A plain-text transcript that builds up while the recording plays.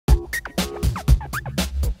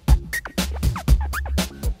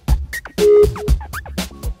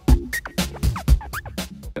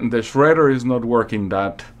the shredder is not working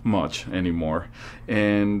that much anymore,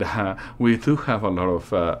 and we do have a lot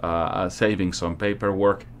of savings on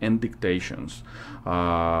paperwork and dictations.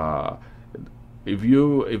 If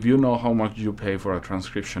you know how much you pay for a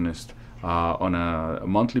transcriptionist on a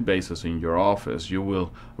monthly basis in your office, you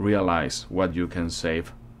will realize what you can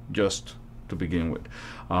save just to begin with.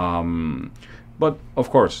 But of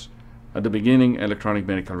course, at the beginning, electronic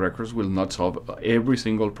medical records will not solve every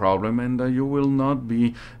single problem, and you will not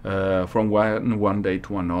be from one day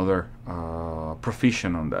to another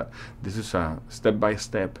proficient on that. This is a step by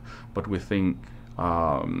step, but within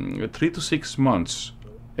 3 to 6 months,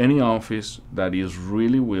 any office that is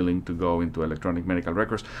really willing to go into electronic medical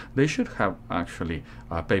records, they should have actually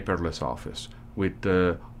a paperless office. With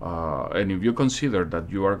and if you consider that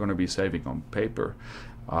you are going to be saving on paper,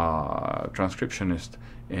 transcriptionist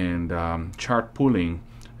and chart pulling,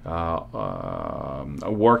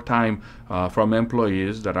 work time from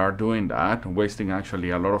employees that are doing that, wasting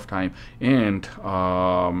actually a lot of time, and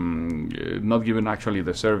not giving actually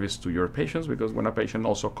the service to your patients, because when a patient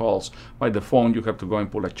also calls by the phone, you have to go and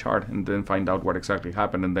pull a chart and then find out what exactly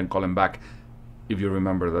happened and then call him back if you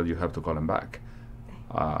remember that you have to call him back,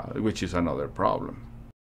 which is another problem.